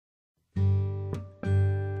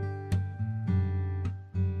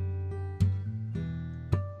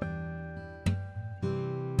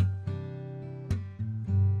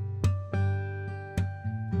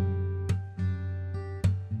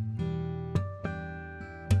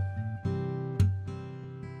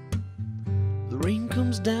Rain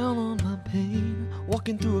comes down on my pain,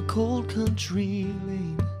 walking through a cold country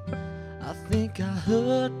lane. I think I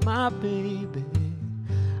hurt my baby.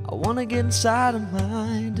 I wanna get inside her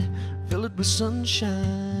mind, fill it with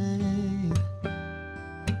sunshine,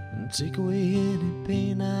 and take away any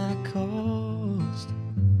pain I caused.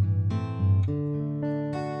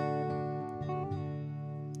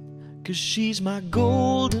 'Cause she's my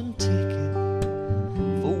golden ticket,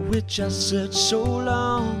 for which I searched so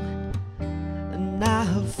long. And I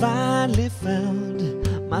have finally found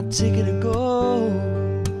my ticket of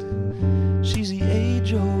gold. She's the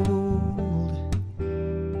age-old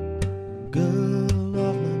girl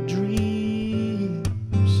of my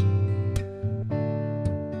dreams.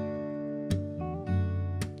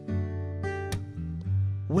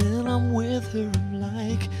 When I'm with her, I'm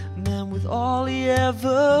like a man with all he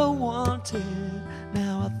ever wanted.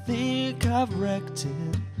 Now I think I've wrecked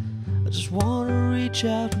it. I just wanna reach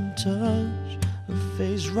out and touch her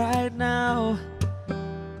face right now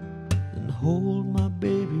and hold my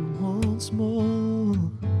baby once more.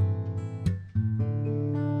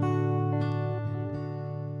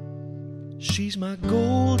 She's my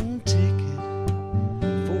golden ticket,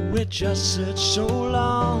 for which I searched so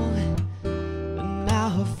long. And now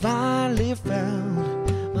I finally found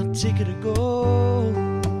my ticket to gold.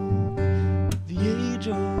 The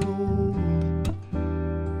age-old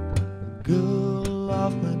girl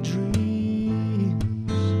of my dreams.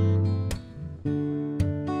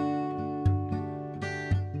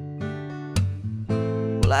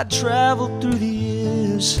 Well, I traveled through the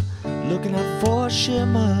years looking out for a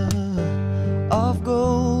shimmer of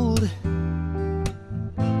gold.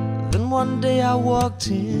 Then one day I walked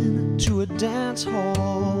into a dance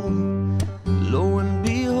hall. Lo and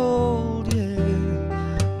behold, yeah,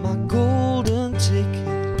 my golden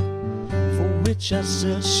ticket, for which I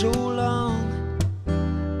searched so long.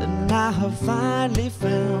 And I have finally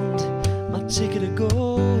found my ticket of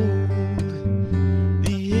gold.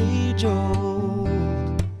 The age-old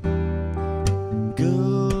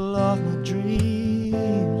girl of my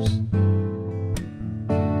dreams.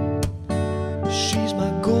 She's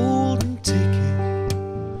my golden ticket,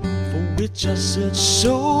 for which I searched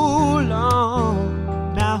so long.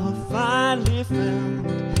 Now I finally found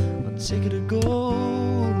my ticket of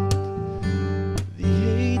gold. The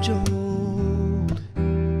age-old